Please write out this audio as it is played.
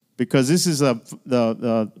because this is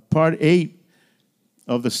the part 8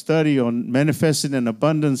 of the study on manifesting in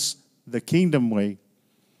abundance the kingdom way.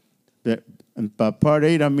 And by part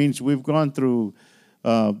 8, that means we've gone through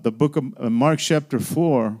the book of Mark chapter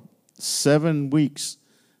 4, 7 weeks,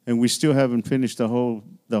 and we still haven't finished the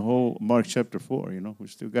whole Mark chapter 4. We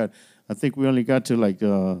still got. I think we only got to like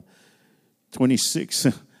 26,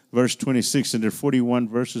 verse 26, and there are 41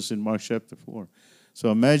 verses in Mark chapter 4. So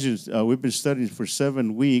imagine we've been studying for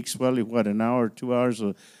 7 weeks, probably an hour, 2 hours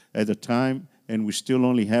at a time, and we're still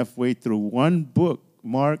only halfway through one book,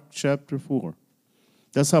 Mark chapter 4.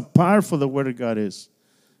 That's how powerful the Word of God is.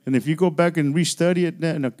 And if you go back and restudy it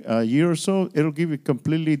in a year or so, it'll give you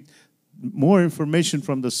completely more information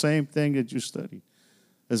from the same thing that you studied.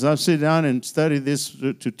 As I sit down and study this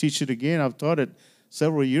to teach it again, I've taught it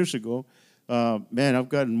several years ago. Man, I've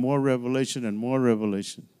gotten more revelation and more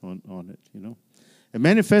revelation on it, And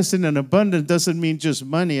manifesting in abundance doesn't mean just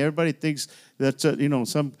money. Everybody thinks that's,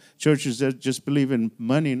 some churches that just believe in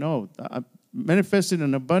money. No, manifesting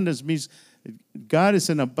in abundance means God is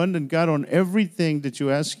an abundant God on everything that you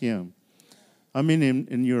ask Him. I mean,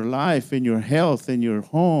 in your life, in your health, in your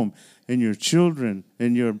home, in your children,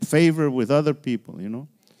 in your favor with other people,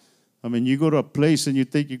 I mean, you go to a place and you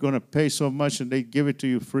think you're going to pay so much and they give it to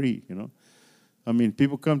you free, I mean,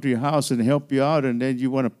 people come to your house and help you out, and then you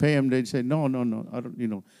want to pay them. They say, no, I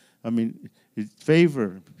don't, I mean, it's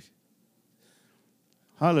favor.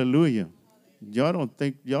 Hallelujah. Y'all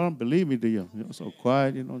don't believe me, do you? You're so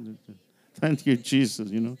quiet, Thank you, Jesus,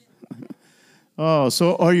 Oh,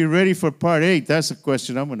 so are you ready for part 8? That's the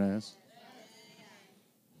question I'm going to ask.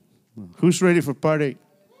 Who's ready for part 8?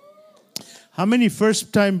 How many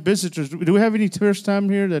first-time visitors? Do we have any first-time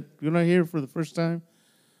here that you're not here for the first time?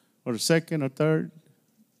 Or the second or third?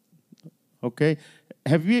 Okay.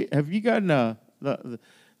 Have you gotten a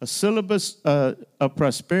syllabus of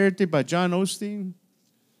prosperity by John Osteen?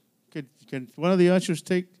 Can one of the ushers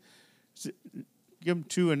give them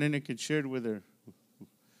 2 and then they can share it with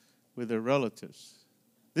their relatives?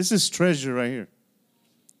 This is treasure right here.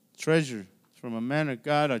 Treasure from a man of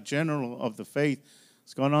God, a general of the faith.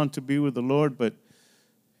 He's gone on to be with the Lord, but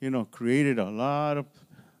created a lot of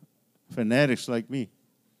fanatics like me.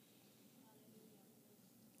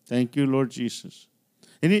 Thank you, Lord Jesus.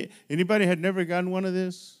 Anybody had never gotten one of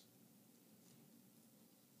this?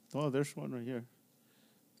 Oh, there's one right here.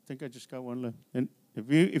 I think I just got one left. And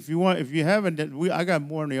if you haven't, I got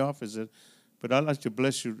more in the office. But I'd like to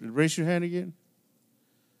bless you. Raise your hand again.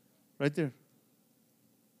 Right there.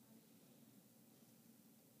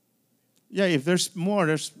 Yeah, if there's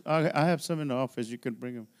more, I have some in the office. You can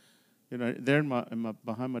bring them. They're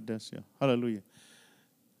behind my desk. Yeah. Hallelujah.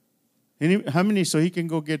 How many? So he can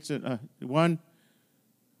go get 1,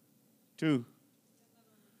 2.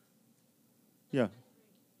 Yeah.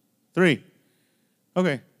 3.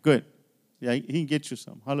 Okay, good. Yeah, he can get you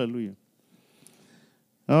some. Hallelujah.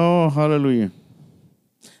 Oh, hallelujah.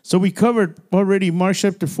 So we covered already Mark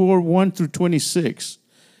chapter 4, 1 through 26.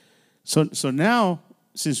 So now,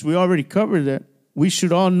 since we already covered that, we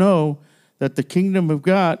should all know that the kingdom of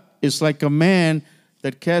God is like a man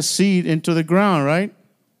that casts seed into the ground, right?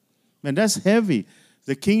 Man, that's heavy.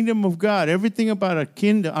 The kingdom of God, everything about our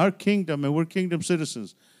kingdom, and we're kingdom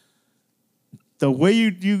citizens. The way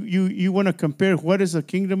you want to compare what is the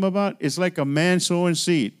kingdom about, it's like a man sowing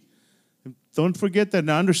seed. Don't forget that and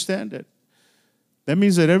understand that. That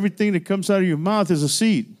means that everything that comes out of your mouth is a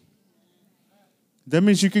seed. That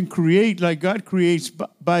means you can create like God creates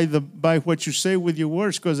by what you say with your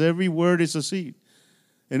words, because every word is a seed.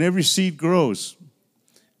 And every seed grows.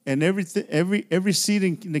 And every seed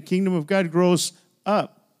in the kingdom of God grows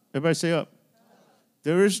up. Everybody say up.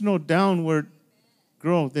 There is no downward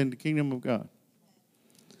growth in the kingdom of God.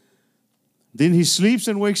 Then he sleeps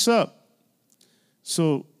and wakes up.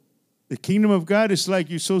 So the kingdom of God is like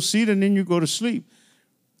you sow seed and then you go to sleep.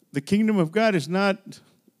 The kingdom of God is not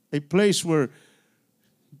a place where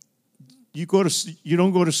you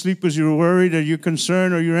don't go to sleep because you're worried or you're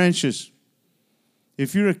concerned or you're anxious.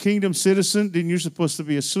 If you're a kingdom citizen, then you're supposed to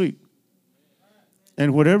be asleep.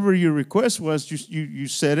 And whatever your request was, you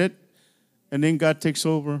said it, and then God takes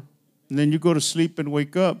over. And then you go to sleep and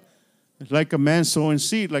wake up. It's like a man sowing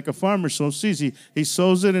seed, like a farmer sows seeds. He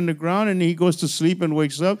sows it in the ground, and he goes to sleep and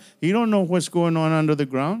wakes up. He don't know what's going on under the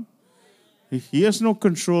ground. He has no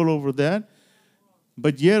control over that.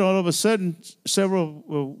 But yet, all of a sudden,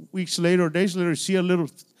 several weeks later or days later, you see a little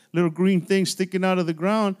green thing sticking out of the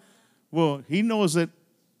ground. Well, he knows that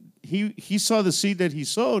he saw the seed that he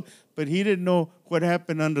sowed, but he didn't know what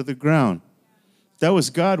happened under the ground. That was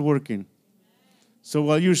God working. So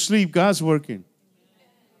while you're asleep, God's working.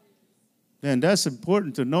 And that's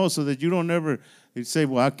important to know so that you don't ever say,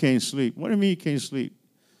 well, I can't sleep. What do you mean you can't sleep?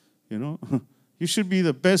 You know, you should be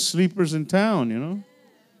the best sleepers in town, you know,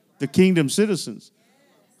 the kingdom citizens.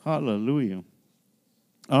 Hallelujah.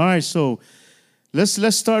 All right, so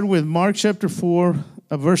let's start with Mark chapter 4,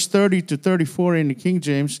 verse 30 to 34 in the King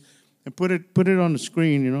James, and put it on the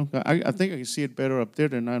screen, you know. I think I can see it better up there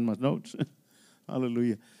than on my notes.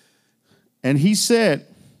 Hallelujah. And he said,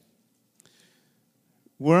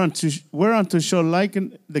 whereunto shall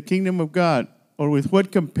liken the kingdom of God, or with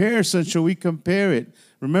what comparison shall we compare it?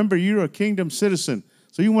 Remember, you're a kingdom citizen,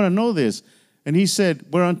 so you want to know this. And he said,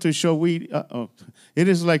 whereunto shall we, it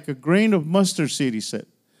is like a grain of mustard seed, he said,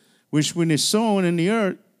 which when is sown in the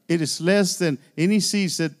earth, it is less than any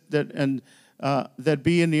seeds that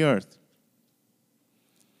be in the earth.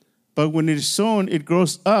 But when it is sown, it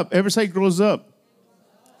grows up. Every side grows up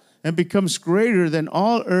and becomes greater than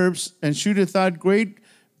all herbs, and shooteth out great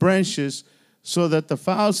branches, so that the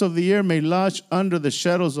fowls of the air may lodge under the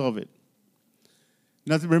shadows of it.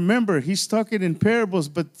 Now remember, he's talking in parables,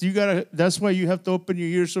 but that's why you have to open your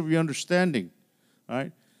ears of your understanding. All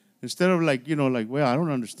right? Instead of well, I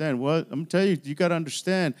don't understand. Well, I'm telling you, you got to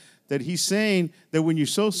understand that he's saying that when you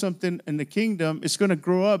sow something in the kingdom, it's going to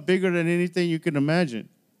grow up bigger than anything you can imagine.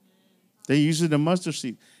 They use the mustard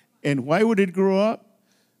seed. And why would it grow up?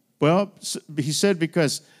 Well, he said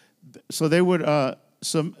because, so they would, go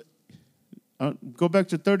back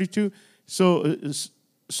to 32. So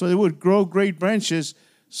they would grow great branches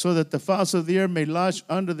so that the fowls of the air may lodge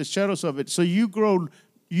under the shadows of it. So you grow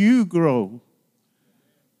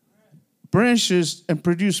branches and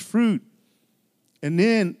produce fruit. And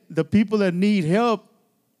then the people that need help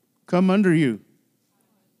come under you.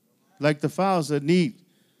 Like the fowls that need,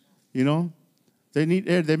 you know. They need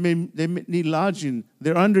air. They need lodging.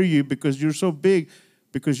 They're under you because you're so big,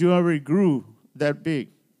 because you already grew that big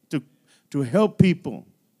to help people.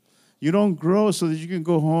 You don't grow so that you can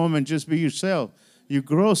go home and just be yourself. You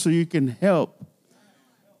grow so you can help.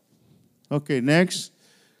 Okay, next.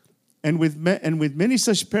 And with many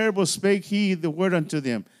such parables spake he the word unto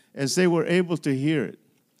them, as they were able to hear it.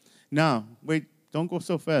 Now, wait, don't go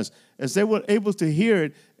so fast. As they were able to hear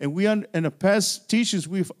it, and in the past teachings,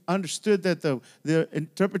 we've understood that the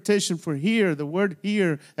interpretation for hear, the word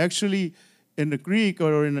hear, actually in the Greek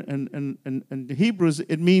or in the Hebrews,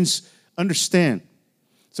 it means understand.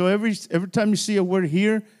 So every time you see a word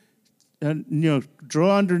hear,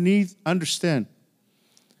 draw underneath, understand.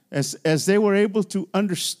 As they were able to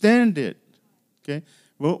understand it, okay?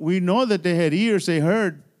 Well, we know that they had ears, they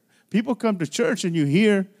heard. People come to church and you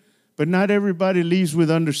hear, but not everybody leaves with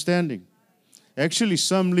understanding. Actually,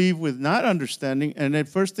 some leave with not understanding, and the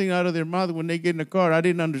first thing out of their mouth when they get in the car, I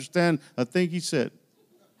didn't understand a thing he said.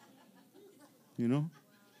 You know?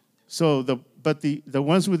 So the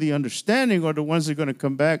ones with the understanding are the ones that are going to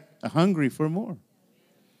come back hungry for more.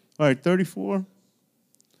 All right, 34.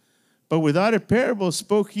 But without a parable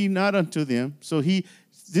spoke he not unto them. So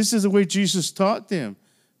this is the way Jesus taught them.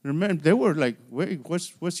 Remember, they were like, wait,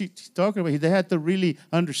 what's he talking about? They had to really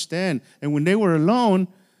understand. And when they were alone,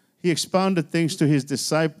 he expounded things to his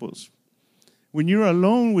disciples. When you're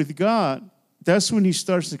alone with God, that's when he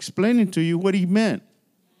starts explaining to you what he meant.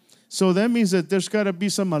 So that means that there's got to be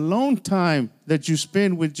some alone time that you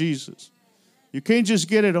spend with Jesus. You can't just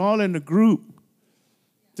get it all in a group.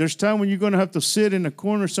 There's time when you're going to have to sit in a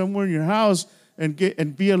corner somewhere in your house and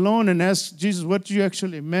be alone and ask Jesus, what you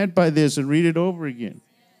actually meant by this, and read it over again.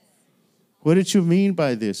 What did you mean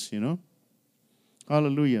by this, you know?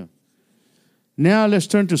 Hallelujah. Now let's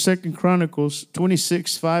turn to 2 Chronicles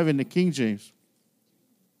 26:5 in the King James.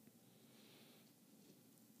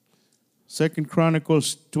 2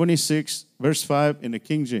 Chronicles 26, verse 5 in the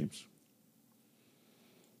King James.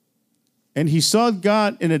 And he sought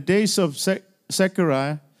God in the days of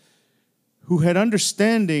Zechariah, who had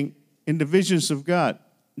understanding in the visions of God.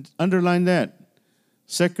 Underline that.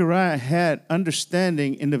 Zechariah had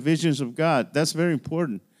understanding in the visions of God. That's very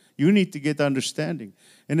important. You need to get understanding.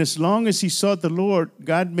 And as long as he sought the Lord,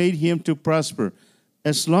 God made him to prosper.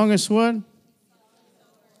 As long as what?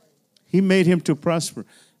 He made him to prosper.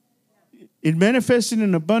 In manifesting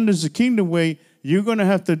an abundance of kingdom way, you're going to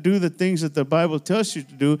have to do the things that the Bible tells you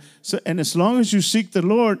to do. And as long as you seek the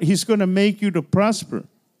Lord, he's going to make you to prosper.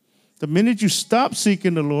 The minute you stop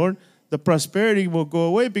seeking the Lord, the prosperity will go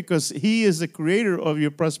away because he is the creator of your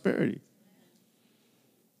prosperity.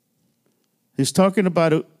 He's talking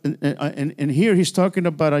about, and here he's talking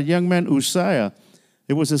about a young man, Uzziah.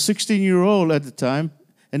 It was a 16-year-old at the time,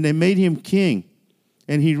 and they made him king.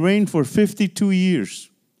 And he reigned for 52 years.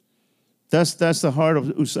 That's the heart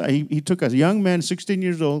of Uzziah. He took a young man, 16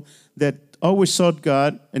 years old, that always sought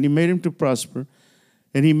God, and he made him to prosper,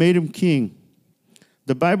 and he made him king.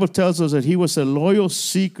 The Bible tells us that he was a loyal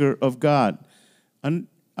seeker of God.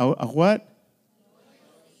 A what?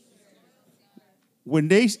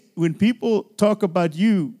 When people talk about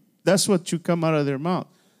you, that's what should come out of their mouth.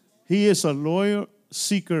 He is a loyal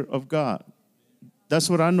seeker of God. That's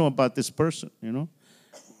what I know about this person, you know.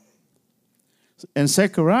 And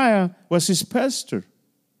Zechariah was his pastor.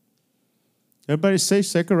 Everybody say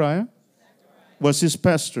Zechariah was his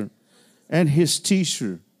pastor and his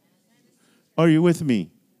teacher. Are you with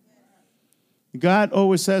me? God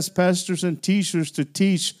always has pastors and teachers to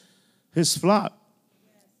teach his flock.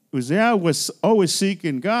 Uzziah was always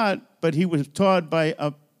seeking God, but he was taught by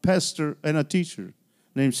a pastor and a teacher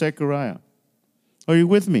named Zechariah. Are you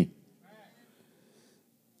with me?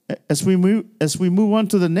 As we move on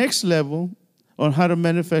to the next level on how to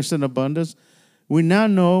manifest an abundance, we now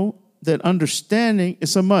know that understanding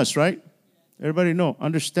is a must, right? Everybody know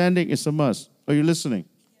understanding is a must. Are you listening?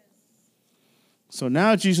 So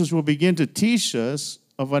now Jesus will begin to teach us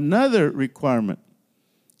of another requirement.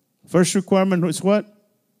 First requirement is what?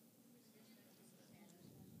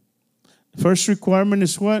 First requirement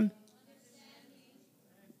is what?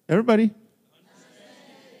 Everybody.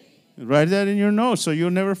 Write that in your notes so you'll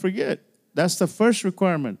never forget. That's the first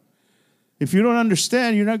requirement. If you don't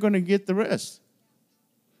understand, you're not going to get the rest.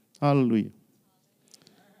 Hallelujah.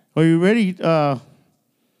 Are you ready to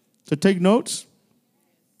take notes?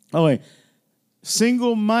 Oh, wait.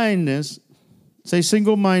 Single-mindedness. Say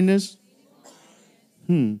single-mindedness.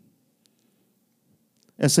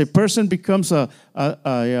 As a person becomes a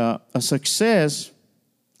success,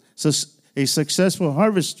 a successful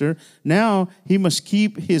harvester, now he must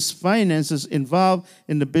keep his finances involved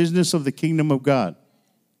in the business of the kingdom of God.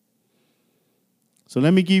 So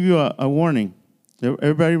let me give you a warning.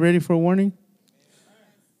 Everybody ready for a warning?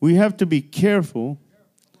 We have to be careful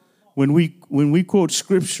when we quote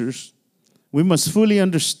scriptures. We must fully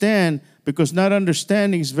understand, because not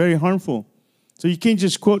understanding is very harmful. So you can't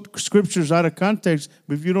just quote scriptures out of context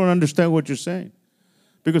if you don't understand what you're saying.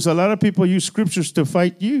 Because a lot of people use scriptures to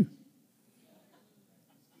fight you.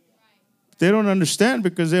 They don't understand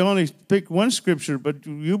because they only pick one scripture, but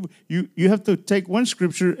you have to take one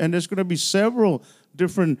scripture, and there's going to be several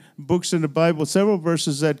different books in the Bible, several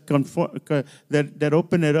verses that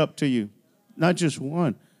open it up to you, not just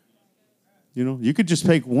one. You know, you could just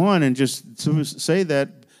take one and just say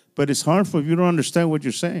that, but it's harmful if you don't understand what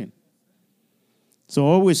you're saying. So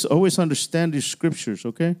always understand these scriptures,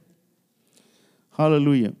 okay?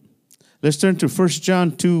 Hallelujah. Let's turn to 1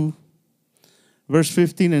 John 2, verse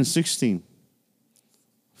 15 and 16.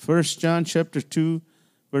 1 John chapter 2,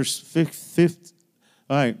 verse 15.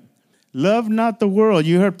 All right. Love not the world.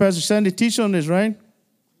 You heard Pastor Sandy teach on this, right?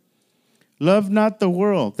 Love not the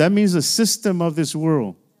world. That means the system of this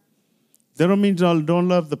world. That don't mean don't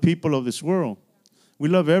love the people of this world. We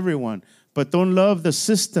love everyone, but don't love the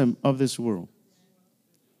system of this world.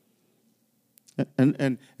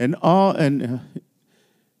 And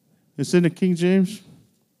it's in the King James.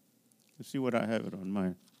 Let's see what I have it on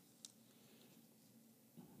mine.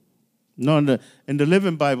 No, in the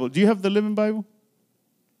Living Bible. Do you have the Living Bible?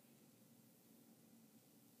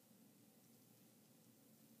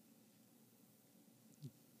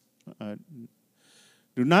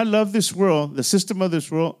 Do not love this world, the system of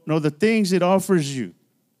this world, nor the things it offers you.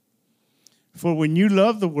 For when you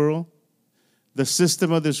love the world, the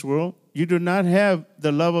system of this world, you do not have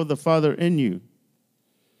the love of the Father in you.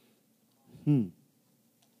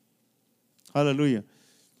 Hallelujah.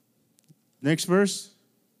 Next verse.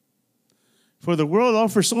 For the world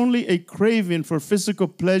offers only a craving for physical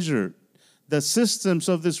pleasure. The systems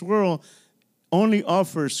of this world only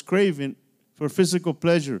offers craving for physical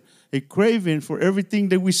pleasure, a craving for everything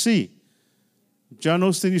that we see. John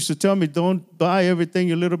Osteen used to tell me, don't buy everything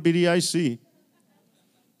your little bitty eyes see,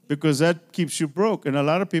 because that keeps you broke. And a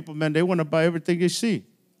lot of people, man, they want to buy everything they see.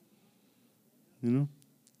 You know,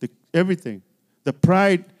 everything. The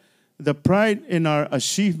pride in our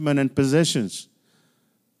achievement and possessions.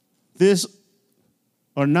 This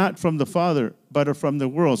are not from the Father, but are from the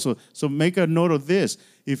world. So make a note of this.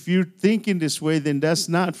 If you're thinking this way, then that's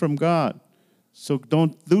not from God. So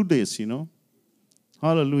don't do this, you know.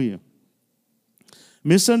 Hallelujah.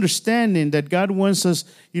 Misunderstanding that God wants us,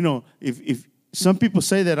 you know, if some people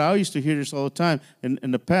say that, I used to hear this all the time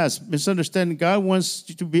in the past, misunderstanding God wants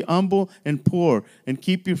you to be humble and poor and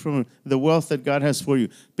keep you from the wealth that God has for you.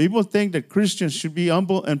 People think that Christians should be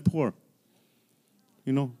humble and poor.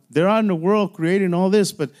 You know, they're out in the world creating all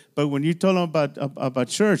this, but when you tell them about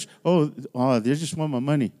church, oh, they just want my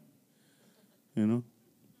money. You know.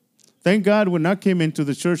 Thank God when I came into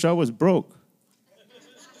the church, I was broke.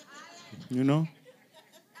 You know?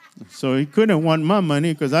 So he couldn't want my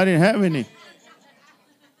money because I didn't have any.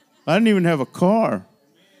 I didn't even have a car.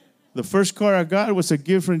 The first car I got was a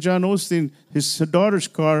gift from John Osteen, his daughter's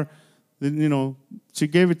car. You know, she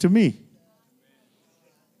gave it to me.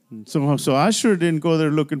 So I sure didn't go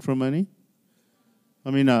there looking for money.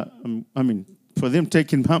 I mean, for them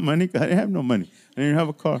taking my money, I didn't have no money. I didn't have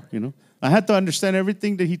a car, you know. I had to understand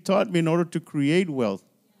everything that he taught me in order to create wealth.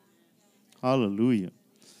 Hallelujah.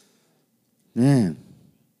 Man.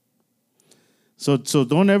 So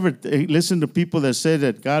don't ever listen to people that say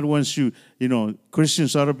that God wants you, you know,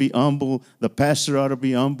 Christians ought to be humble, the pastor ought to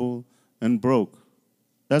be humble and broke.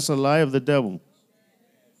 That's a lie of the devil.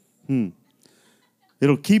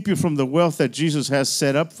 It'll keep you from the wealth that Jesus has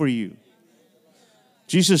set up for you.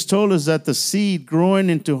 Jesus told us that the seed growing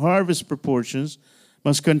into harvest proportions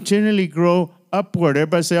must continually grow upward.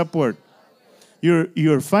 Everybody say upward.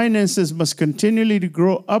 Your finances must continually to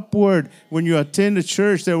grow upward when you attend a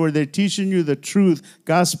church where they're teaching you the truth,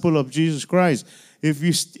 gospel of Jesus Christ. If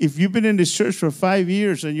you've been in this church for 5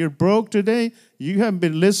 years and you're broke today, you haven't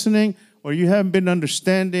been listening or you haven't been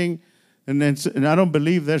understanding. And I don't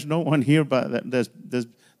believe there's no one here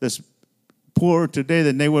that's poorer today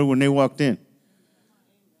than they were when they walked in.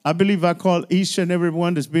 I believe I call each and every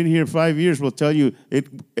one that's been here 5 years will tell you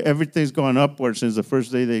everything's gone upward since the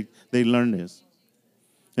first day they learned this.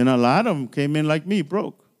 And a lot of them came in like me,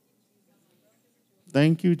 broke.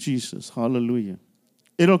 Thank you, Jesus. Hallelujah.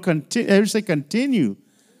 It'll continue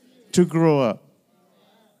to grow up.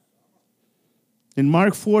 In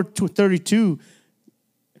Mark 4:32,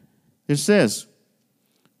 it says,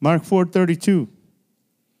 Mark 4:32,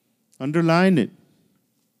 underline it.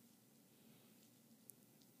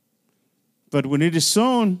 But when it is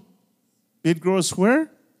sown, it grows where?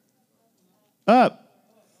 Up.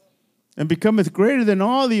 And becometh greater than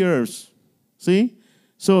all the earths. See?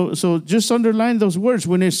 So just underline those words.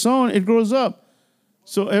 When it's sown, it grows up.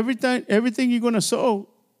 So everything you're going to sow,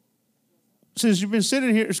 since you've been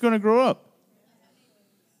sitting here, it's going to grow up.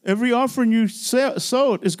 Every offering you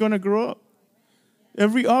sowed is going to grow up.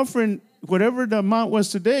 Every offering, whatever the amount was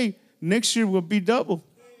today, next year will be double.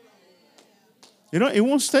 You know, it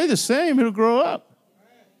won't stay the same. It'll grow up.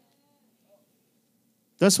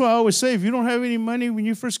 That's why I always say, if you don't have any money when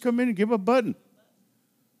you first come in, give a button.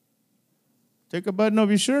 Take a button of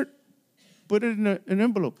your shirt, put it in an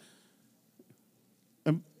envelope.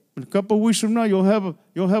 And a couple of weeks from now, you'll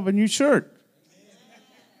have a new shirt.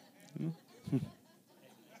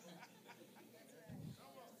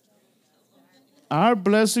 Our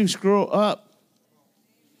blessings grow up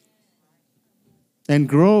and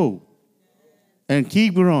grow and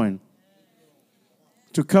keep growing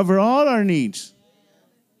to cover all our needs.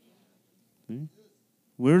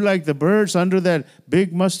 We're like the birds under that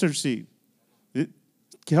big mustard seed. It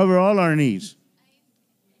cover all our needs.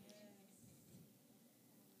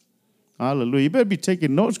 Hallelujah. You better be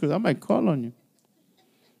taking notes because I might call on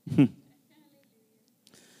you.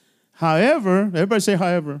 However, everybody say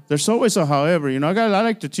however. There's always a however. You know, I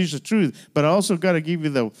like to teach the truth, but I also got to give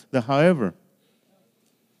you the however.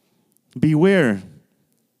 Beware.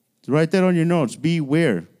 Write that on your notes.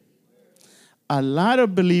 Beware. A lot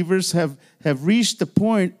of believers have reached the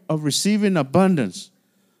point of receiving abundance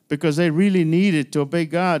because they really needed to obey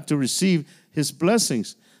God to receive his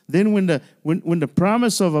blessings. Then when the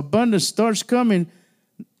promise of abundance starts coming,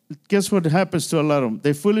 guess what happens to a lot of them?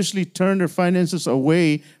 They foolishly turn their finances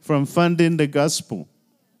away from funding the gospel.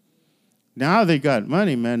 Now they got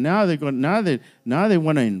money, man. Now they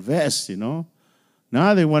want to invest, you know.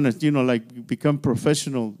 Now they want to, you know, like become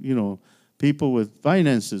professional, you know, people with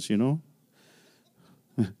finances, you know.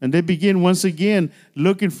 And they begin once again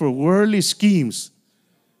looking for worldly schemes.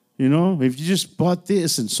 You know, if you just bought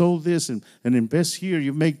this and sold this and invest here,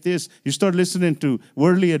 you make this. You start listening to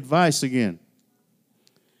worldly advice again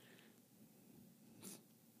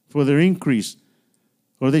for their increase.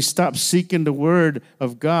 Or they stop seeking the word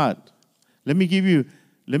of God. Let me give you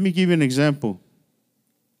an example.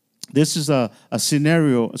 This is a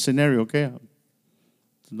scenario, okay?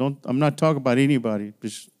 I'm not talking about anybody.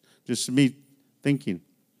 Just me thinking.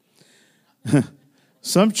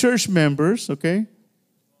 Some church members, okay,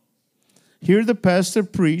 hear the pastor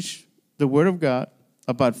preach the word of God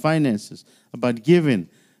about finances, about giving,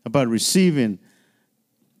 about receiving.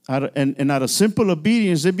 And out of simple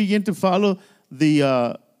obedience, they begin to follow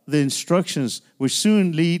the instructions, which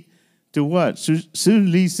soon lead to what?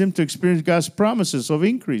 Soon leads them to experience God's promises of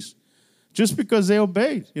increase. Just because they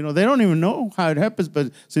obeyed. You know, they don't even know how it happens,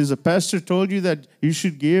 but since the pastor told you that you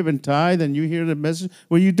should give and tithe and you hear the message,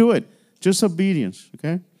 well, you do it. Just obedience,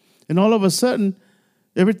 okay? And all of a sudden,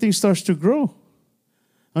 everything starts to grow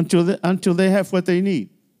until they have what they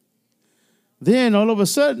need. Then all of a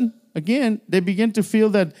sudden, again, they begin to feel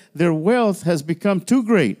that their wealth has become too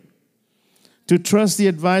great to trust the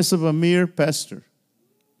advice of a mere pastor.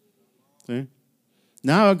 See?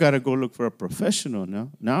 Now I got to go look for a professional now.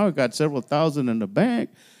 Now I got several thousand in the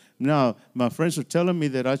bank. Now my friends are telling me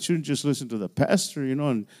that I shouldn't just listen to the pastor,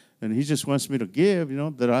 and he just wants me to give,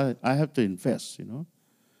 that I have to invest,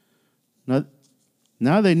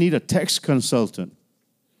 Now they need a tax consultant,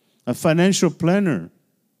 a financial planner.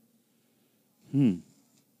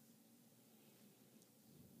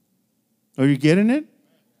 Are you getting it?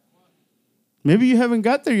 Maybe you haven't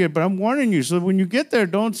got there yet, but I'm warning you. So when you get there,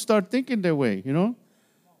 don't start thinking that way,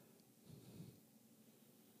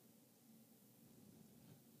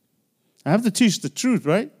 I have to teach the truth,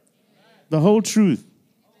 right? The whole truth.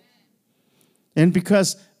 And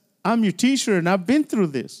because I'm your teacher and I've been through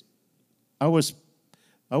this, I was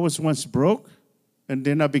once broke and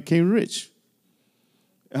then I became rich.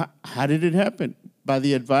 How did it happen? By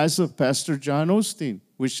the advice of Pastor John Osteen,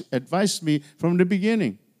 which advised me from the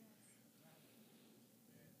beginning.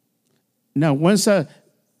 Now, once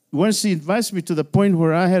he advised me to the point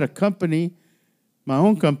where I had a company, my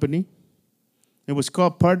own company, it was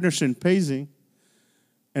called Partners in Pacing.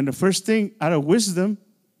 And the first thing, out of wisdom,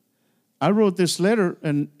 I wrote this letter.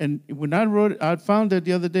 And when I wrote it, I found it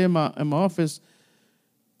the other day in my office.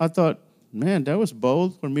 I thought, man, that was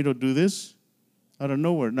bold for me to do this out of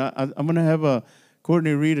nowhere. Now, I'm going to have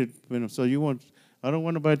Courtney read it, so you won't. I don't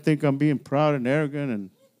want nobody to think I'm being proud and arrogant and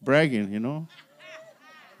bragging,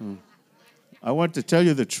 I want to tell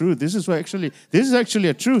you the truth. This is actually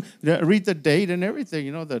a truth. Read the date and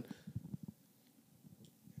everything, that.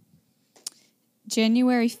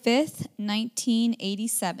 January 5th,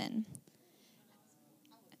 1987.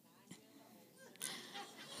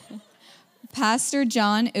 Pastor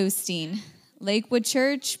John Osteen, Lakewood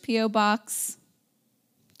Church, P.O. Box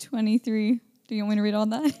 23. Do you want me to read all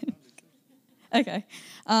that? Okay.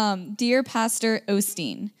 Dear Pastor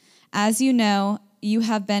Osteen, as you know, you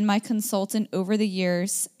have been my consultant over the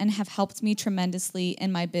years and have helped me tremendously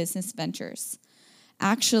in my business ventures.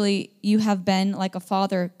 Actually, you have been like a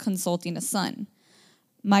father consulting a son.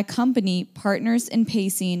 My company, Partners in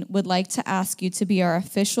Pacing, would like to ask you to be our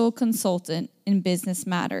official consultant in business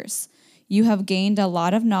matters. You have gained a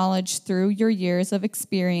lot of knowledge through your years of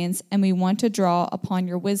experience, and we want to draw upon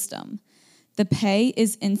your wisdom. The pay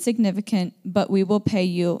is insignificant, but we will pay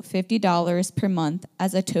you $50 per month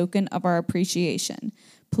as a token of our appreciation.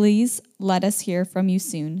 Please let us hear from you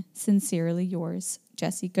soon. Sincerely yours,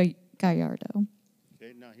 Jesse Gallardo.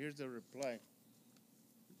 Okay, now here's the reply.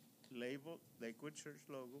 Label, Lakewood Church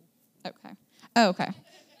logo. Okay. Oh, okay.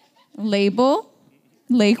 Label,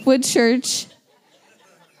 Lakewood Church,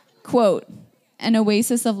 quote, an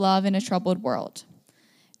oasis of love in a troubled world.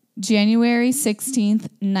 January 16th,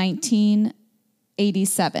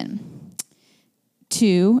 1987.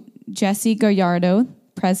 To Jesse Gallardo,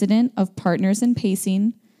 president of Partners in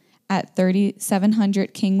Pacing at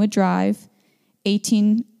 3700 Kingwood Drive,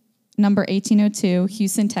 number 1802,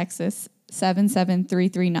 Houston, Texas,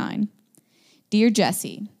 77339. Dear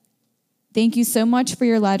Jesse, thank you so much for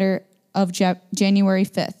your letter of January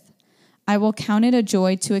 5th. I will count it a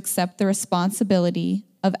joy to accept the responsibility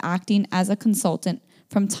of acting as a consultant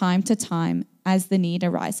from time to time as the need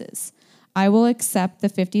arises. I will accept the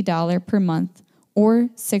 $50 per month or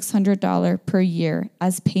 $600 per year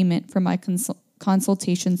as payment for my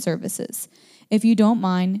consultation services. If you don't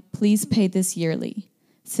mind, please pay this yearly.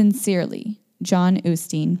 Sincerely, John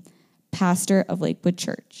Osteen, pastor of Lakewood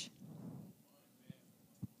Church.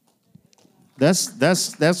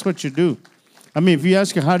 That's what you do. I mean, if you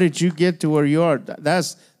ask her, how did you get to where you are?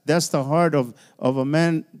 That's the heart of a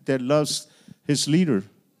man that loves his leader,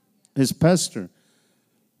 his pastor.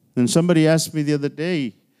 And somebody asked me the other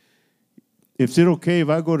day, is it okay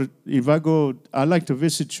I like to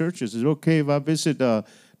visit churches. Is it okay if I visit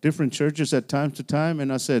different churches at time to time?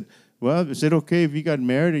 And I said, well, is it okay if you got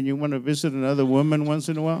married and you want to visit another woman once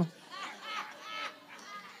in a while?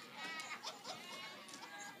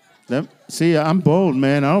 See, I'm bold,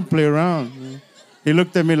 man. I don't play around. He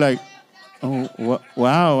looked at me like, oh,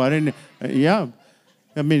 wow. I didn't, yeah.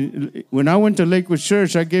 I mean, when I went to Lakewood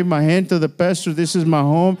Church, I gave my hand to the pastor. This is my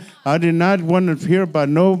home. I did not want to hear about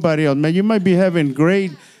nobody else. Man, you might be having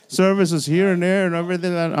great services here and there and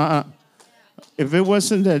everything. If it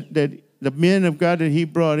wasn't that the men of God that he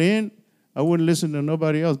brought in, I wouldn't listen to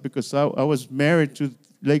nobody else because I was married to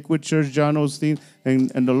Lakewood Church, John Osteen,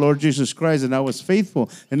 and the Lord Jesus Christ, and I was faithful.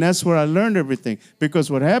 And that's where I learned everything.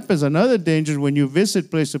 Because what happens, another danger, when you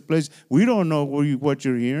visit place to place, we don't know what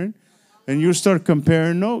you're hearing. And you start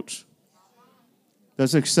comparing notes.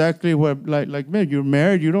 That's exactly what, like man, you're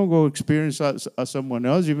married, you don't go experience someone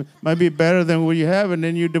else. You might be better than what you have, and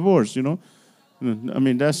then you divorce, I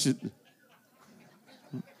mean, that's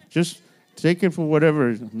just take it for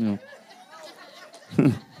whatever,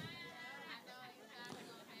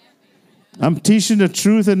 I'm teaching the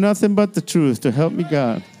truth and nothing but the truth to help me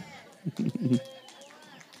God.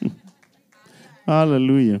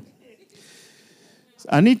 Hallelujah.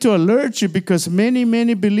 I need to alert you because many,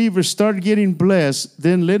 many believers start getting blessed.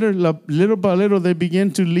 Then little by little, they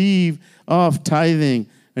begin to leave off tithing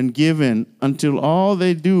and giving until all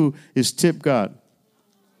they do is tip God.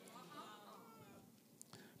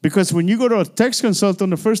 Because when you go to a tax consultant,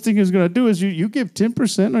 the first thing he's going to do is you give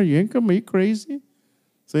 10% of your income. Are you crazy?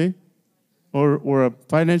 See? Or a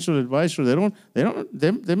financial advisor.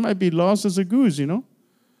 They might be lost as a goose,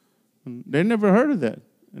 They never heard of that.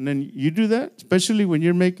 And then you do that, especially when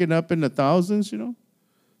you're making up in the thousands,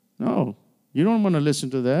 No, you don't want to listen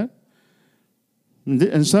to that.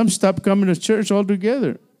 And some stop coming to church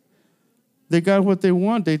altogether. They got what they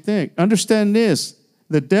want, they think. Understand this.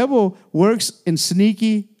 The devil works in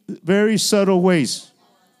sneaky, very subtle ways.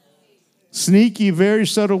 Sneaky, very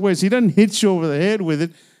subtle ways. He doesn't hit you over the head with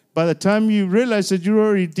it. By the time you realize that you're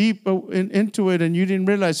already deep into it and you didn't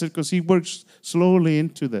realize it because he works slowly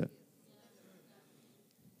into that.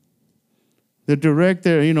 The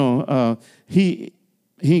director, he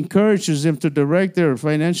encourages them to direct their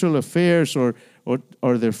financial affairs or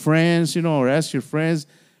their friends, or ask your friends.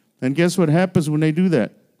 And guess what happens when they do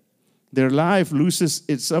that? Their life loses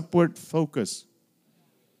its upward focus.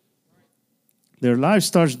 Their life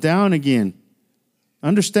starts down again.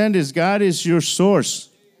 Understand this, God is your source.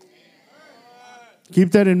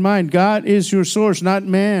 Keep that in mind. God is your source, not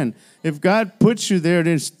man. If God puts you there,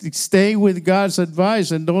 then stay with God's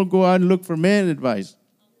advice and don't go out and look for man's advice.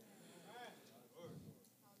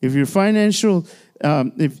 If your financial,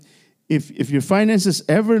 if your finances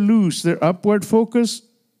ever lose their upward focus,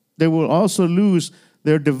 they will also lose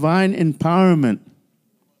their divine empowerment.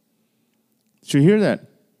 Did you hear that?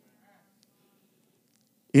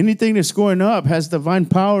 Anything that's going up has divine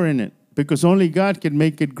power in it because only God can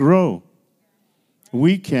make it grow.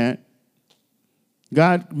 We can't.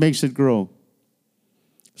 God makes it grow.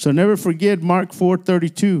 So never forget Mark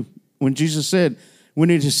 4:32 when Jesus said, when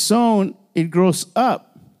it is sown, it grows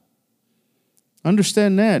up.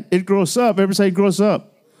 Understand that. It grows up. Everybody say it grows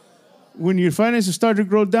up. When your finances start to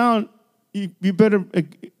grow down, you better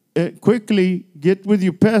quickly get with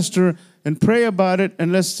your pastor and pray about it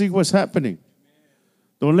and let's see what's happening.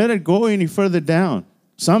 Don't let it go any further down.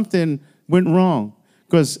 Something went wrong.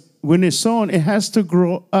 Because when it's sown, it has to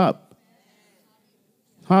grow up.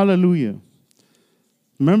 Hallelujah.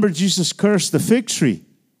 Remember, Jesus cursed the fig tree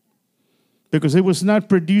because it was not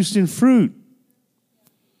producing fruit.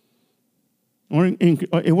 Or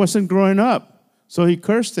it wasn't growing up. So he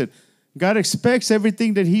cursed it. God expects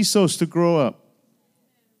everything that he sows to grow up.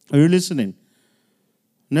 Are you listening?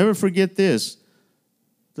 Never forget this.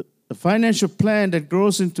 The financial plan that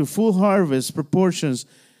grows into full harvest proportions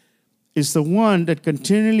is the one that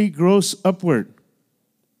continually grows upward.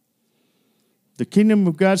 The kingdom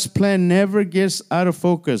of God's plan never gets out of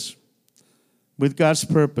focus with God's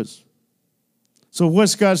purpose. So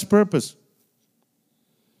what's God's purpose?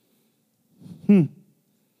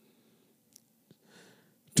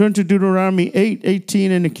 Turn to Deuteronomy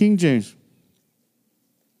 8:18 in the King James.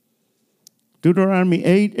 Deuteronomy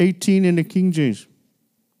 8:18 in the King James.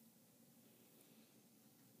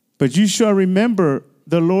 But you shall remember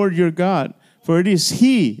the Lord your God, for it is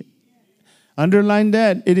He. Underline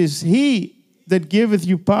that. It is He that giveth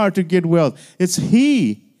you power to get wealth. It's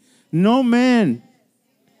He. No man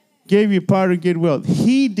gave you power to get wealth.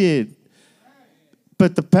 He did.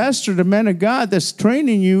 But the pastor, the man of God that's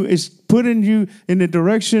training you is putting you in the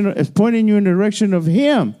direction, is pointing you in the direction of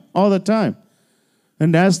Him all the time.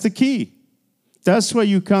 And that's the key. That's why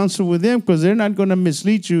you counsel with them, because they're not going to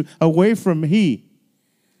mislead you away from He.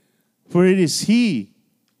 For it is He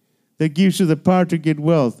that gives you the power to get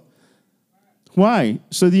wealth. Why?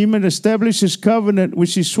 So that you may establish His covenant,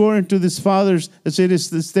 which He swore unto His fathers, as it is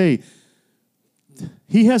this day.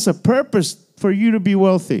 He has a purpose for you to be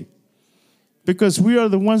wealthy. Because we are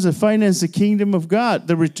the ones that finance the kingdom of God,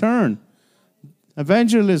 the return,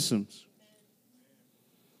 evangelisms.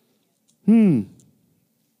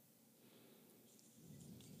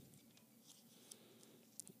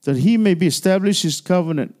 That He may be established His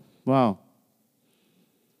covenant. Wow.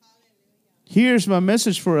 Here's my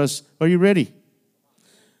message for us. Are you ready?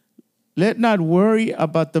 Let not worry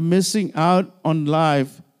about the missing out on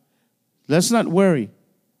life. Let's not worry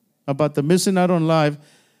about the missing out on life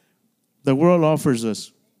the world offers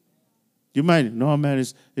us. You might, no, man,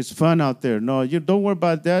 it's fun out there. No, you don't worry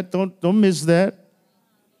about that. Don't miss that.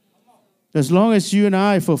 As long as you and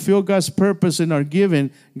I fulfill God's purpose in our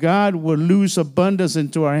giving, God will loose abundance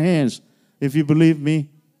into our hands. If you believe me,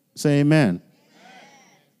 say amen.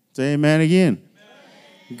 Say amen again.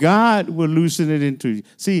 God will loosen it into you.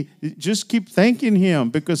 See, just keep thanking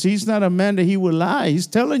him because he's not a man that he will lie. He's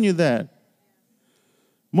telling you that.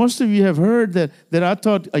 Most of you have heard that I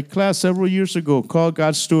taught a class several years ago called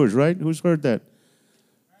God's Stewards, right? Who's heard that?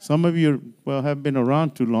 Some of you, haven't been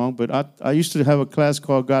around too long, but I used to have a class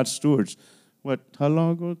called God's Stewards. How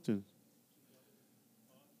long ago?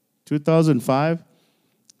 2005?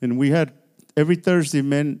 And we had every Thursday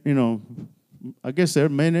men, I guess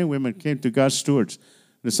men and women came to God's Stewards.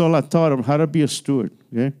 That's all I taught them, how to be a steward,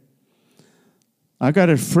 okay? I got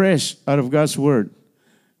it fresh out of God's word.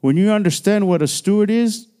 When you understand what a steward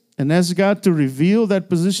is and ask God to reveal that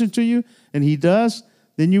position to you, and he does,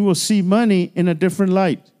 then you will see money in a different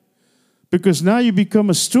light. Because now you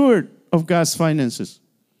become a steward of God's finances.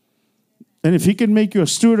 And if he can make you a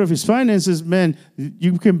steward of his finances, man,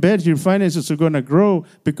 you can bet your finances are going to grow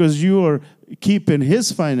because you are keeping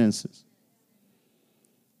his finances.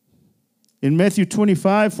 In Matthew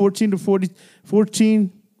 25, 4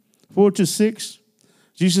 to 6,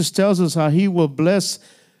 Jesus tells us how he will bless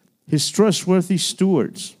his trustworthy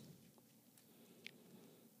stewards.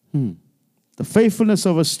 The faithfulness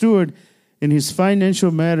of a steward in his financial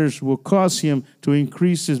matters will cause him to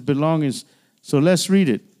increase his belongings. So let's read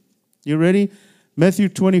it. You ready? Matthew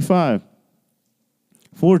 25,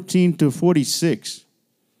 14 to 46.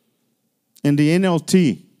 In the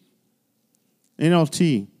NLT.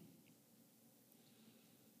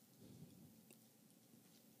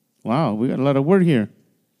 Wow, we got a lot of word here.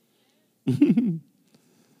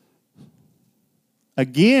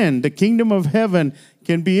 Again, the kingdom of heaven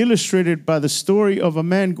can be illustrated by the story of a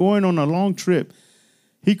man going on a long trip.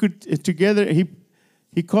 He called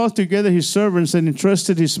together his servants and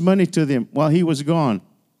entrusted his money to them while he was gone.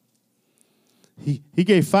 He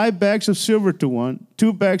gave 5 bags of silver to one,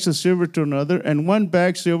 2 bags of silver to another, and 1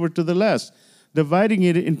 bag silver to the last, dividing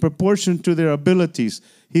it in proportion to their abilities.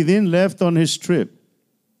 He then left on his trip.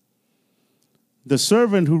 The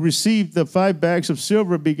servant who received the 5 bags of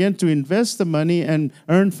silver began to invest the money and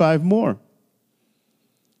earned 5 more.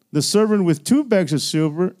 The servant with 2 bags of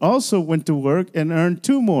silver also went to work and earned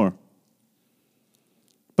 2 more.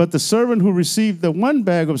 But the servant who received the 1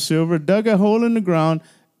 bag of silver dug a hole in the ground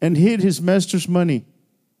and hid his master's money.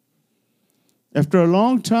 After a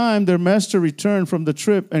long time, their master returned from the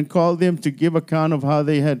trip and called them to give account of how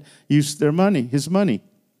they had used his money.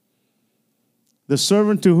 The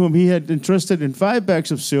servant to whom he had entrusted in 5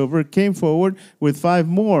 bags of silver came forward with 5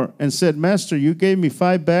 more and said, Master, you gave me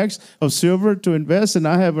 5 bags of silver to invest, and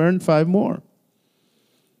I have earned 5 more.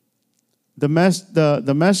 The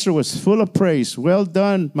master was full of praise. Well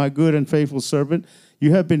done, my good and faithful servant.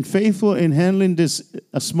 You have been faithful in handling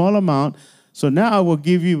a small amount, so now I will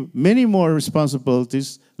give you many more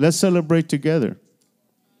responsibilities. Let's celebrate together.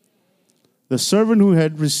 The servant who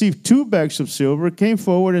had received 2 bags of silver came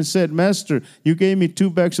forward and said, Master, you gave me 2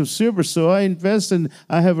 bags of silver, so I invest and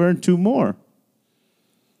I have earned 2 more.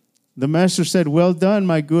 The master said, well done,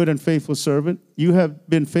 my good and faithful servant. You have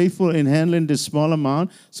been faithful in handling this small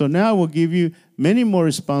amount, so now I will give you many more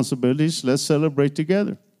responsibilities. Let's celebrate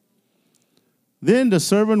together. Then the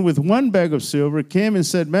servant with 1 bag of silver came and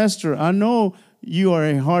said, Master, I know you are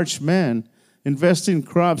a harsh man, investing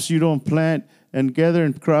crops you don't plant and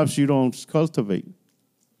gathering crops you don't cultivate.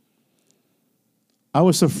 I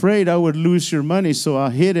was afraid I would lose your money, so I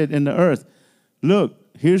hid it in the earth. Look,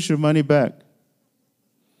 here's your money back.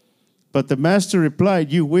 But the master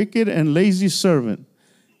replied, you wicked and lazy servant.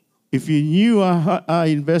 If you knew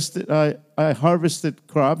I harvested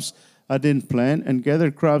crops I didn't plant and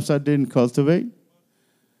gathered crops I didn't cultivate,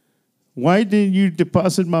 why didn't you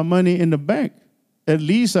deposit my money in the bank? At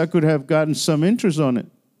least I could have gotten some interest on it.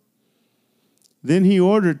 Then he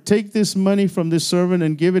ordered, take this money from this servant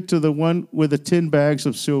and give it to the one with the 10 bags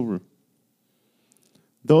of silver.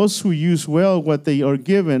 Those who use well what they are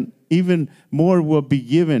given, even more will be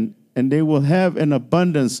given, and they will have an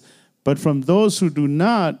abundance. But from those who do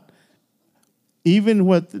not, even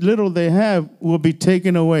what little they have will be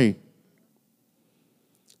taken away.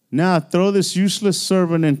 Now throw this useless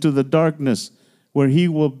servant into the darkness, where he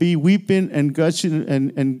will be weeping and gushing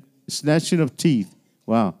and snatching of teeth.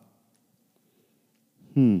 Wow.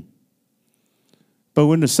 But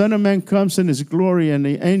when the Son of Man comes in his glory and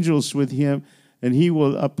the angels with him, and he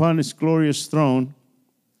will upon his glorious throne,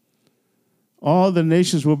 all the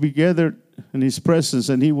nations will be gathered in his presence,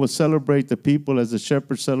 and he will celebrate the people as the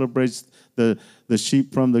shepherd celebrates the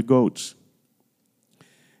sheep from the goats.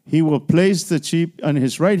 He will place the sheep on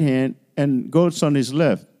his right hand and goats on his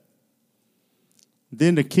left.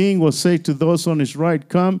 Then the king will say to those on his right,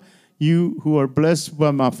 "Come, you who are blessed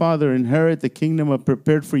by my Father, inherit the kingdom I've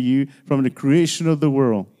prepared for you from the creation of the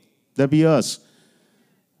world." That be us.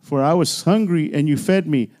 "For I was hungry, and you fed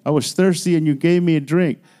me. I was thirsty, and you gave me a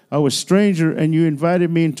drink. I was a stranger, and you invited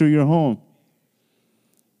me into your home.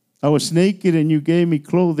 I was naked, and you gave me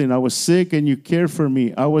clothing. I was sick, and you cared for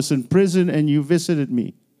me. I was in prison, and you visited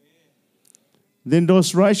me." Then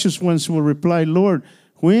those righteous ones will reply, "Lord,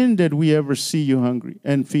 when did we ever see you hungry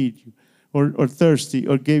and feed you, or thirsty,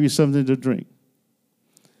 or gave you something to drink?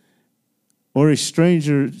 Or a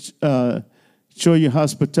stranger show you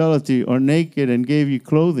hospitality, or naked and gave you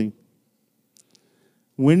clothing?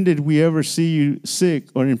 When did we ever see you sick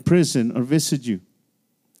or in prison or visit you?"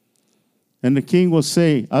 And the king will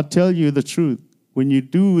say, "I'll tell you the truth. When you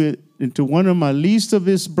do it into one of my least of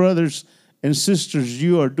his brothers and sisters,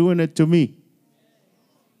 you are doing it to me."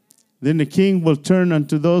 Then the king will turn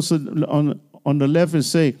unto those on the left and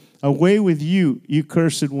say, "Away with you, you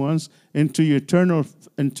cursed ones, into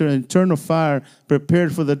eternal fire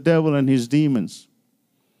prepared for the devil and his demons.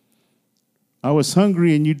 I was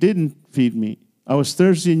hungry and you didn't feed me. I was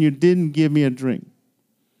thirsty and you didn't give me a drink.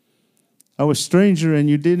 I was a stranger and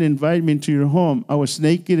you didn't invite me into your home. I was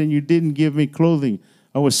naked and you didn't give me clothing.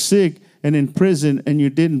 I was sick and in prison and you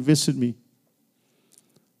didn't visit me."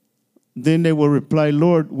 Then they will reply,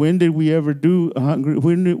 "Lord, when did we ever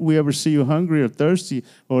when did we ever see you hungry or thirsty,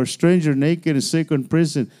 or a stranger, naked and sick, or in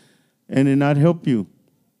prison, and did not help you?"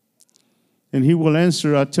 And he will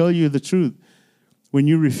answer, "I'll tell you the truth. When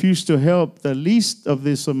you refuse to help the least of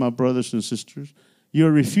this of my brothers and sisters, you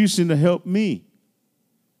are refusing to help me."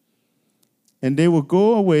 And they will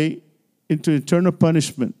go away into eternal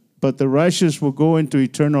punishment, but the righteous will go into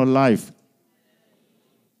eternal life.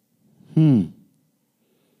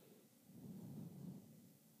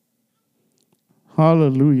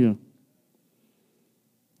 Hallelujah.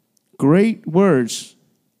 Great words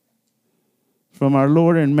from our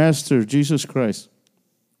Lord and Master, Jesus Christ.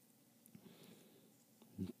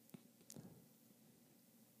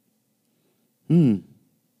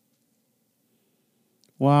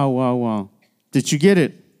 Wow. Did you get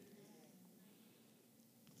it?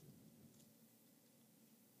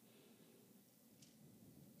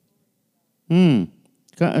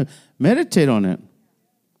 Meditate on it.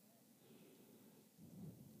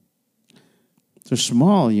 They're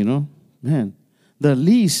small, Man, the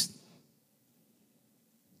least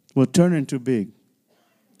will turn into big.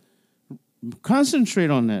 Concentrate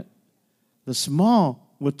on that. The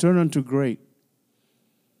small will turn into great.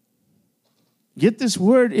 Get this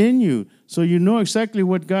word in you so you know exactly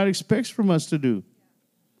what God expects from us to do.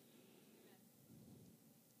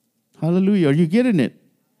 Hallelujah. Are you getting it?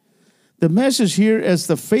 The message here is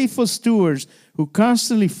the faithful stewards who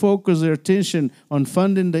constantly focus their attention on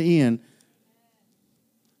funding the end.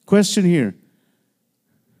 Question here.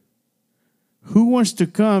 Who wants to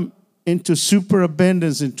come into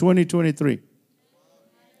superabundance in 2023?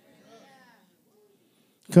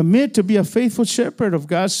 Commit to be a faithful shepherd of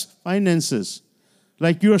God's finances.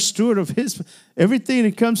 Like you're a steward of His. Everything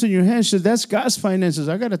that comes in your hands, that's God's finances.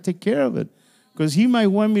 I got to take care of it. Because He might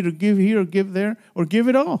want me to give here or give there or give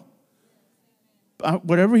it all.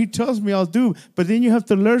 Whatever He tells me, I'll do. But then you have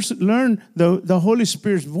to learn the Holy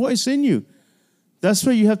Spirit's voice in you. That's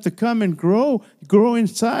why you have to come and grow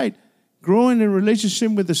inside. Grow in a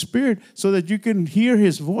relationship with the Spirit so that you can hear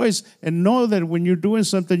His voice and know that when you're doing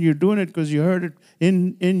something, you're doing it because you heard it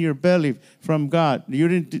in your belly from God.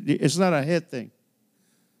 It's not a head thing.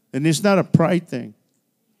 And it's not a pride thing.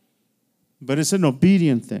 But it's an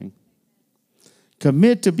obedient thing.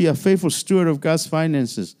 Commit to be a faithful steward of God's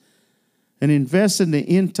finances and invest in the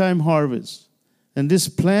end time harvest. And this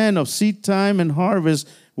plan of seed time and harvest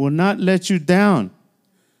will not let you down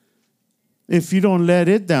if you don't let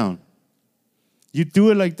it down. You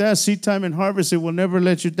do it like that, seed time and harvest, it will never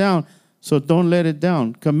let you down. So don't let it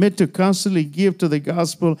down. Commit to constantly give to the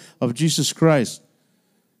gospel of Jesus Christ.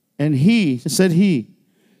 And He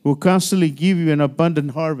will constantly give you an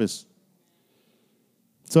abundant harvest.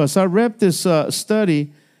 So as I wrap this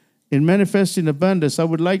study in Manifesting Abundance, I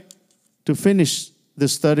would like to finish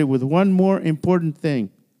this study with one more important thing.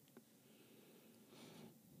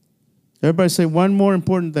 Everybody say one more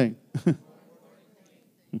important thing.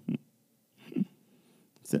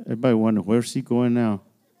 Everybody wonder, where's he going now?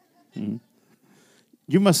 Mm-hmm.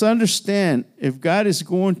 You must understand, if God is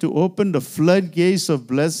going to open the floodgates of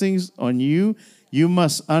blessings on you, you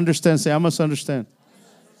must understand. Say, I must understand.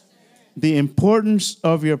 The importance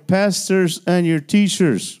of your pastors and your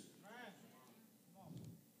teachers.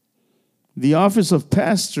 The office of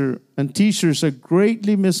pastor and teachers are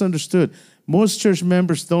greatly misunderstood. Most church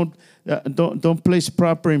members don't place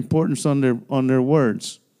proper importance on their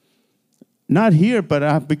words. Not here,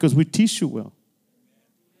 but because we teach you well.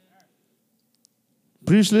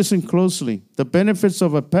 Please listen closely. The benefits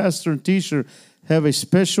of a pastor and teacher have a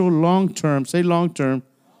special long-term, say long-term,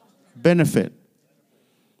 benefit.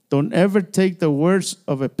 Don't ever take the words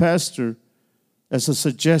of a pastor as a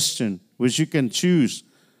suggestion, which you can choose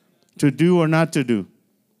to do or not to do.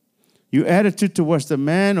 Your attitude towards the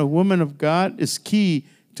man or woman of God is key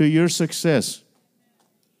to your success.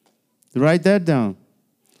 Write that down.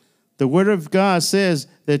 The Word of God says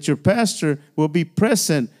that your pastor will be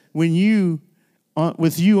present with you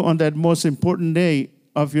on that most important day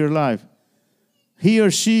of your life. He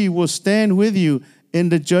or she will stand with you in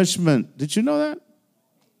the judgment. Did you know that?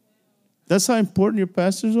 That's how important your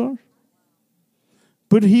pastors are.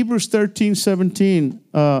 Put Hebrews 13:17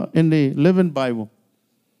 in the Living Bible.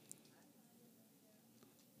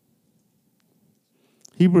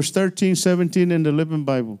 Hebrews 13:17 in the Living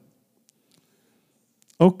Bible.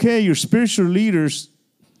 Okay, your spiritual leaders.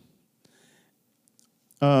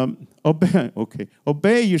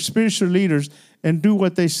 Obey your spiritual leaders and do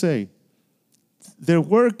what they say. Their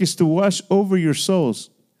work is to watch over your souls,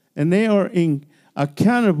 and they are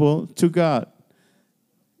accountable to God.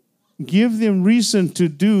 Give them reason to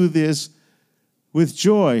do this with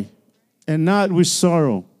joy and not with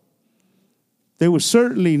sorrow. They will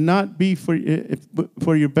certainly not be for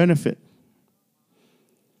your benefit.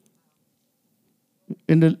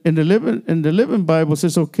 In the Living Bible, it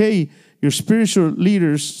says, okay, your spiritual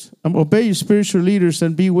leaders, obey your spiritual leaders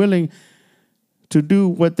and be willing to do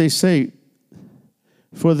what they say.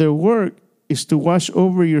 For their work is to watch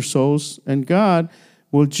over your souls, and God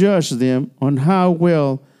will judge them on how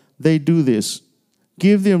well they do this.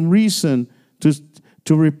 Give them reason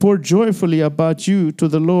to report joyfully about you to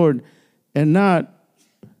the Lord, and not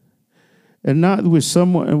with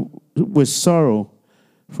someone with sorrow,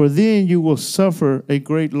 for then you will suffer a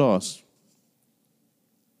great loss.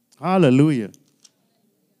 Hallelujah.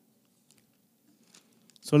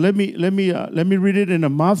 So let me read it in a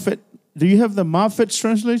Moffat. Do you have the Moffat's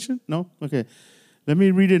translation? No? Okay. Let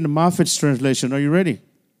me read it in the Moffat's translation. Are you ready?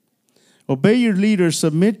 Obey your leaders,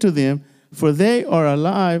 submit to them, for they are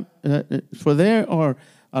alive. For they are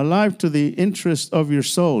alive to the interest of your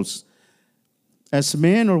souls. As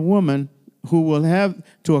man or woman who will have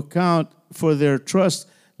to account for their trust,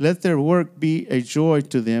 let their work be a joy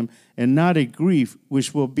to them and not a grief,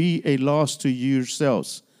 which will be a loss to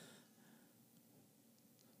yourselves.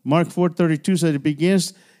 Mark 4:32 said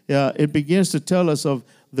it begins to tell us of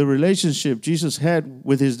the relationship Jesus had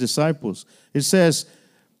with his disciples. It says,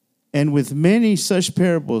 and with many such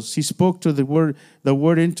parables, he spoke to the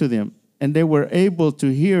word into them, and they were able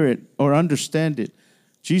to hear it or understand it.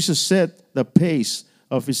 Jesus set the pace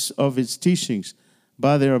of his teachings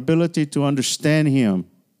by their ability to understand him.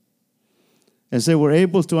 As they were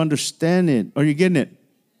able to understand it. Are you getting it?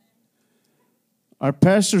 Our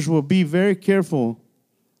pastors will be very careful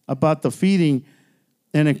about the feeding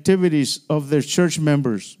and activities of their church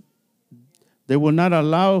members. They will not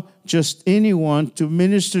allow just anyone to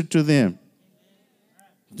minister to them,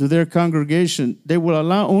 to their congregation. They will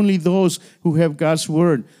allow only those who have God's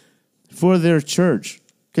word for their church.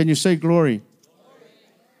 Can you say glory?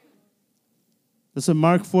 That's what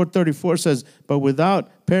Mark 4:34 says, but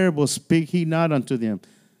without parables speak he not unto them.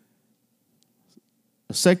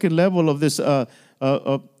 The second level of this, the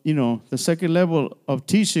second level of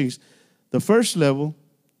teachings, the first level,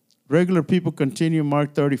 regular people continue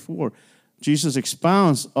Mark 34. Jesus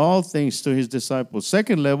expounds all things to his disciples.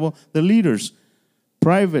 Second level, the leaders,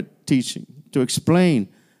 private teaching, to explain.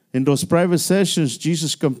 In those private sessions,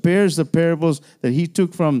 Jesus compares the parables that he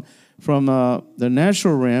took from the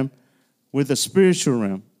natural realm with the spiritual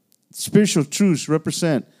realm. Spiritual truths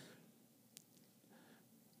represent.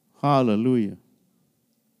 Hallelujah.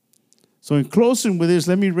 So in closing with this,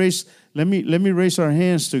 let me raise our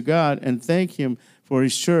hands to God and thank him for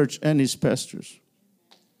his church and his pastors.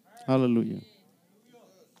 Hallelujah.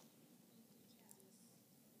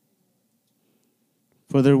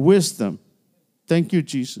 For their wisdom. Thank you,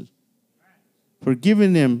 Jesus. For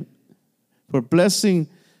giving them, for blessing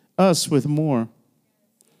us with more.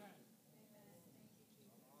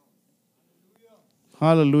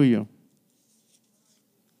 Hallelujah.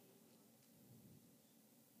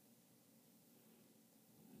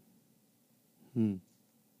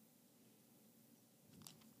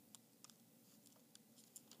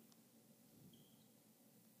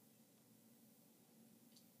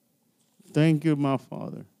 Thank you, my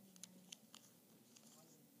Father.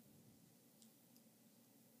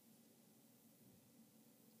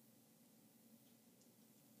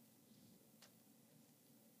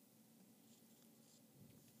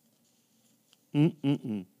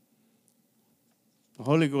 The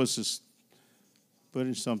Holy Ghost is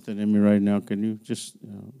putting something in me right now. Can you just,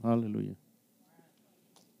 hallelujah.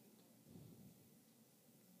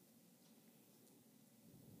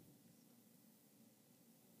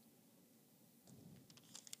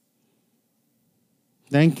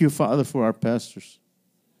 Thank you, Father, for our pastors.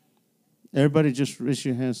 Everybody just raise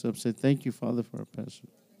your hands up. Say, thank you, Father, for our pastors.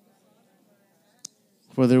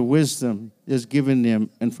 For their wisdom is given them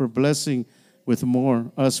and for blessing with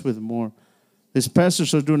more, us with more. These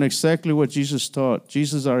pastors are doing exactly what Jesus taught.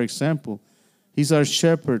 Jesus is our example. He's our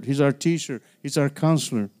shepherd. He's our teacher. He's our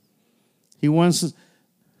counselor. He wants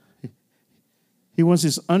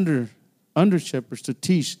his under shepherds to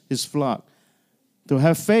teach his flock, to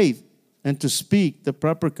have faith, and to speak the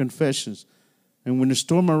proper confessions. And when the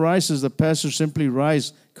storm arises, the pastor simply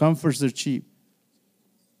rise, comforts their sheep.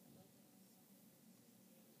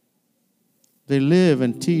 They live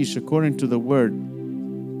and teach according to the word.